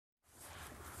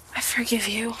forgive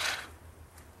you.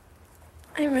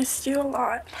 I missed you a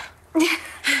lot.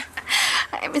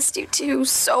 I missed you too,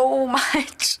 so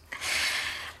much.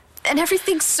 And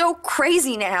everything's so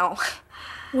crazy now.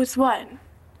 With what?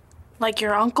 Like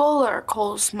your uncle or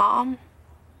Cole's mom?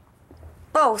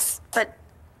 Both, but...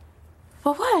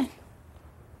 But what?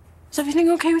 Is everything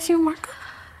okay with you, Marco?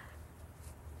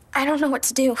 I don't know what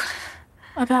to do.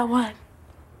 About what?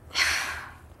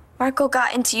 Marco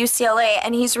got into UCLA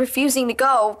and he's refusing to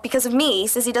go because of me. He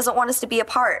says he doesn't want us to be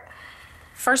apart.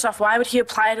 First off, why would he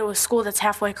apply to a school that's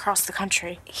halfway across the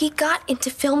country? He got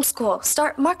into film school.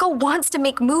 Marco wants to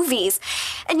make movies.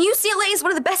 And UCLA is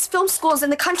one of the best film schools in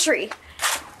the country.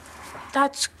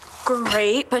 That's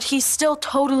great, but he's still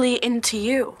totally into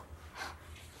you.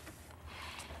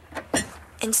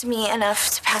 Into me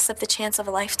enough to pass up the chance of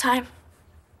a lifetime?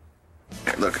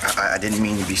 Look, I didn't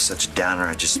mean to be such a downer.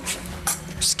 I just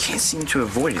can't seem to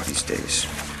avoid it these days.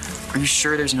 Are you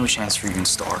sure there's no chance for you and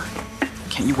Star?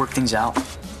 Can't you work things out?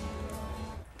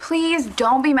 Please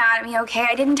don't be mad at me, okay?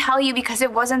 I didn't tell you because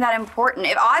it wasn't that important.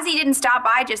 If Ozzy didn't stop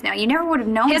by just now, you never would have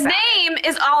known His about name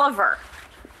is Oliver.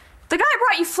 The guy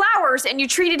brought you flowers and you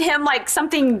treated him like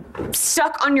something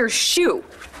stuck on your shoe.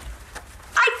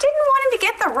 I didn't want him to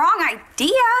get the wrong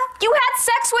idea. You had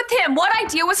sex with him. What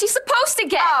idea was he supposed to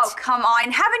get? Oh, come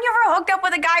on. Haven't you ever hooked up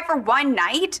with a guy for one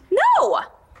night? No. Are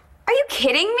you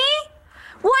kidding me?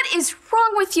 What is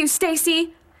wrong with you,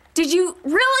 Stacy? Did you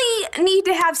really need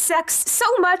to have sex so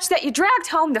much that you dragged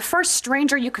home the first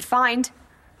stranger you could find?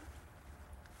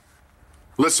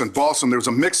 Listen, Balsam, there was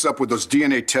a mix-up with those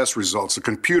DNA test results. The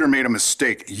computer made a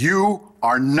mistake. You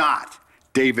are not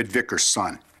David Vickers'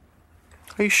 son.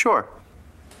 Are you sure?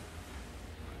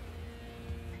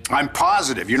 I'm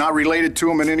positive. You're not related to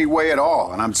him in any way at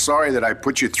all, and I'm sorry that I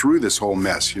put you through this whole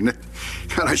mess.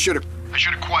 I should have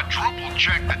quadruple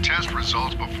checked the test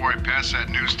results before I passed that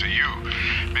news to you.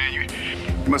 Man,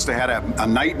 you must have had a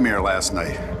nightmare last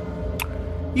night.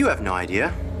 You have no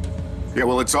idea. Yeah,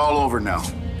 well, it's all over now.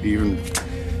 Even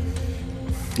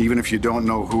if you don't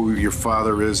know who your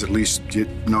father is, at least you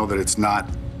know that it's not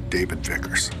David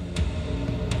Vickers.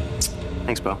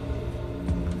 Thanks, Bo.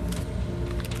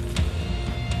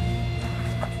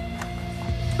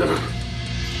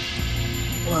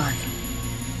 What?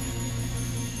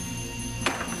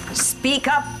 Speak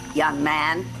up, young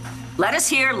man. Let us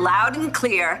hear loud and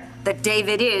clear that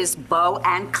David is Bo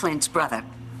and Clint's brother.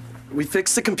 We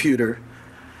fixed the computer,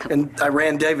 and I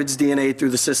ran David's DNA through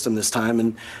the system this time,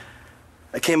 and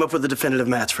I came up with a definitive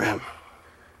match for him.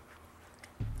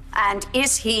 And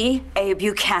is he a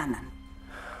Buchanan?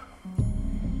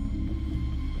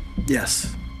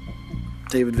 Yes.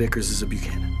 David Vickers is a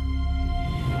Buchanan.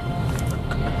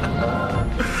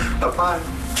 High five.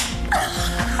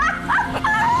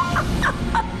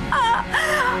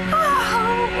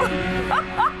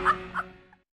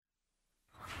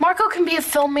 Marco can be a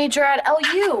film major at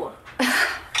LU.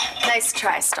 Nice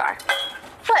try, Star.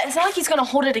 What? It's not like he's gonna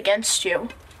hold it against you.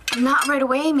 Not right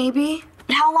away, maybe.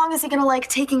 But how long is he gonna like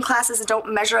taking classes that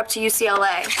don't measure up to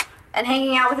UCLA? And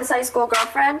hanging out with his high school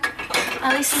girlfriend?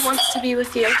 At least he wants to be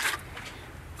with you.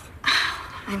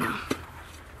 I know.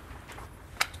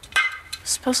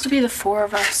 It's supposed to be the four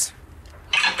of us.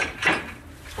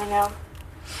 I know.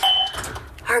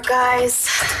 Our guys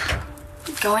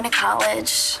going to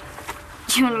college.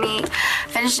 You and me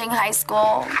finishing high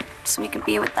school so we could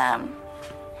be with them.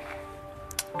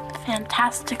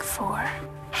 Fantastic Four.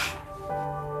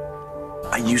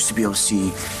 I used to be able to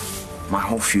see my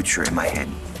whole future in my head.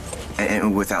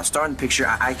 And without starting the picture,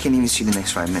 I can't even see the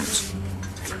next 5 minutes.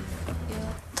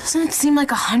 Doesn't it seem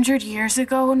like 100 years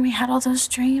ago when we had all those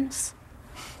dreams?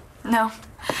 No,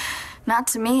 not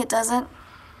to me, it doesn't.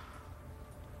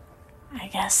 I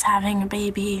guess having a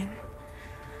baby,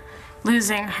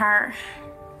 losing her.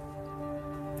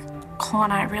 Cole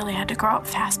and I really had to grow up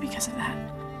fast because of that.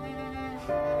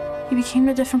 He became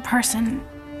a different person.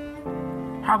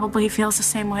 Probably feels the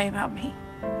same way about me.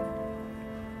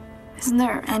 Isn't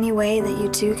there any way that you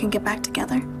two can get back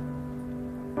together?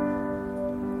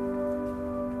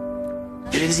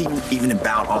 It isn't even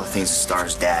about all the things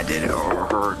Star's dad did or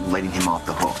her letting him off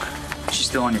the hook. She's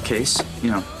still on your case,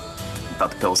 you know, about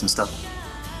the pills and stuff.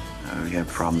 We had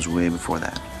problems way before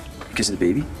that. Because of the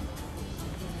baby?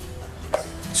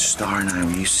 Star and I,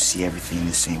 we used to see everything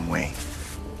the same way.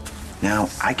 Now,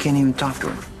 I can't even talk to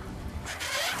her.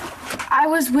 I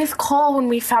was with Cole when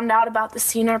we found out about the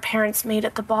scene our parents made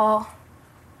at the ball.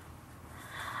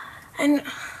 And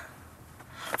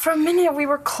for a minute, we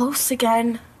were close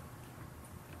again.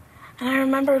 And I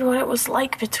remembered what it was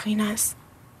like between us.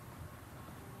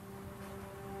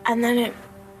 And then it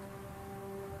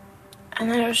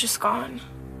was just gone.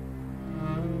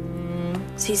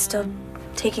 Is he still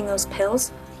taking those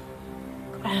pills?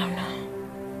 I don't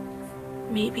know.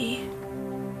 Maybe.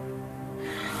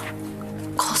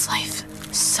 Cole's life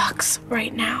sucks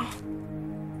right now.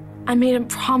 I made him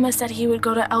promise that he would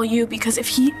go to LU because if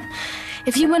he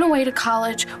went away to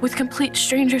college with complete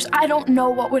strangers, I don't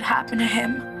know what would happen to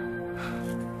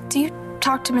him. Do you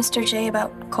talk to Mr. J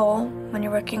about Cole when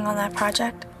you're working on that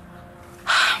project?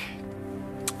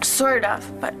 Sort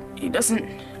of, but he doesn't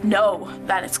know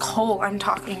that it's Cole I'm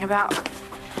talking about.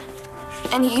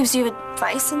 And he gives you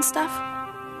advice and stuff?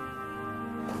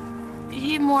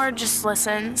 He more just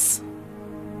listens.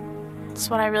 That's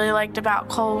what I really liked about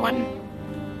Cole when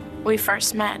we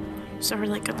first met. He's a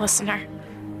really good listener.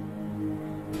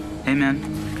 Hey, man,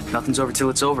 nothing's over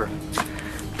till it's over.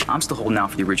 I'm still holding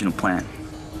out for the original plan.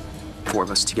 4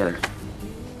 of us together.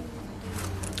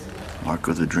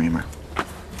 Marco the Dreamer.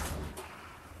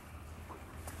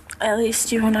 At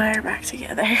least you and I are back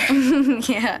together.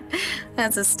 Yeah,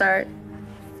 that's a start.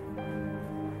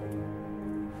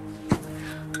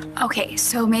 Okay,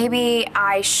 so maybe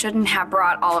I shouldn't have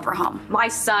brought Oliver home. My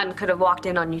son could have walked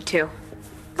in on you too.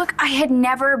 Look, I had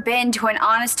never been to an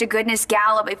honest-to-goodness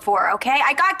gala before, okay?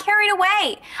 I got carried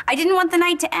away. I didn't want the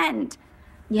night to end.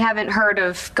 You haven't heard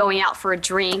of going out for a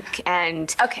drink and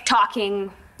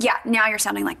talking? Yeah, now you're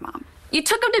sounding like Mom. You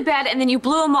took him to bed and then you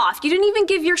blew him off. You didn't even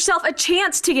give yourself a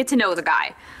chance to get to know the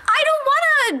guy. I don't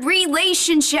want a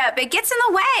relationship. It gets in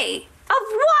the way. Of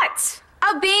what?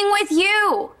 Of being with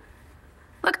you.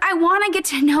 Look, I want to get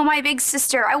to know my big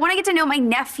sister. I want to get to know my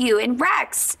nephew and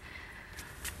Rex.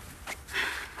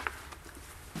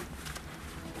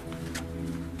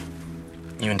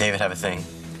 You and David have a thing.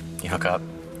 You hook up.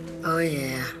 Oh,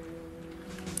 yeah.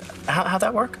 How'd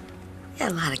that work? He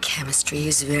had a lot of chemistry. He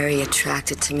was very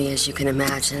attracted to me, as you can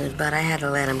imagine, but I had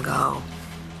to let him go.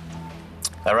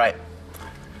 All right.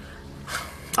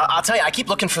 I'll tell you, I keep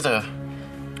looking for the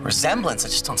resemblance. I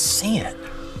just don't see it.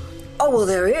 Oh, well,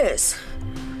 there is.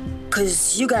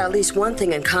 Because you got at least one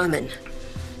thing in common.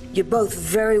 You're both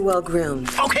very well groomed.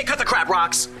 Okay, cut the crap,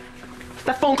 Rocks.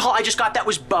 That phone call I just got, that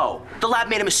was Bo. The lab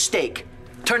made a mistake.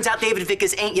 Turns out David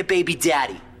Vickers ain't your baby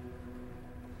daddy.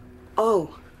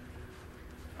 Oh.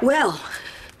 Well.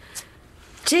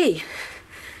 Gee.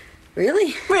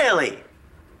 Really? Really?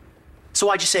 So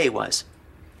why'd you say he was?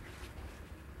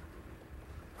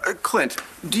 Clint,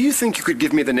 do you think you could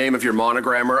give me the name of your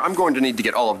monogrammer? I'm going to need to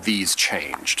get all of these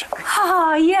changed.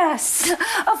 Ah, yes,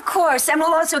 of course. And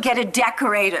we'll also get a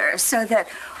decorator so that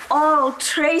all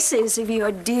traces of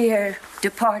your dear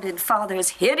departed father's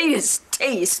hideous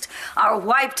taste are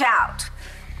wiped out.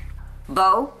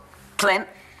 Bo, Clint,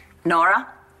 Nora,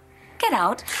 get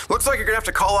out. Looks like you're gonna have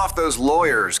to call off those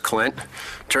lawyers, Clint.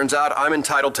 Turns out I'm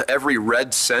entitled to every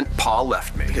red cent Pa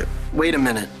left me. Okay, wait a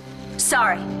minute.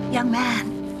 Sorry, young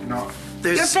man. No.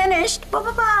 You're finished.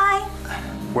 Bye-bye.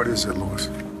 What is it, Louis?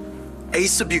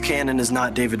 Asa Buchanan is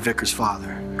not David Vickers'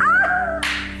 father. Ah!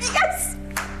 Yes!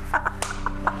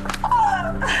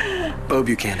 Bo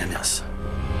Buchanan is.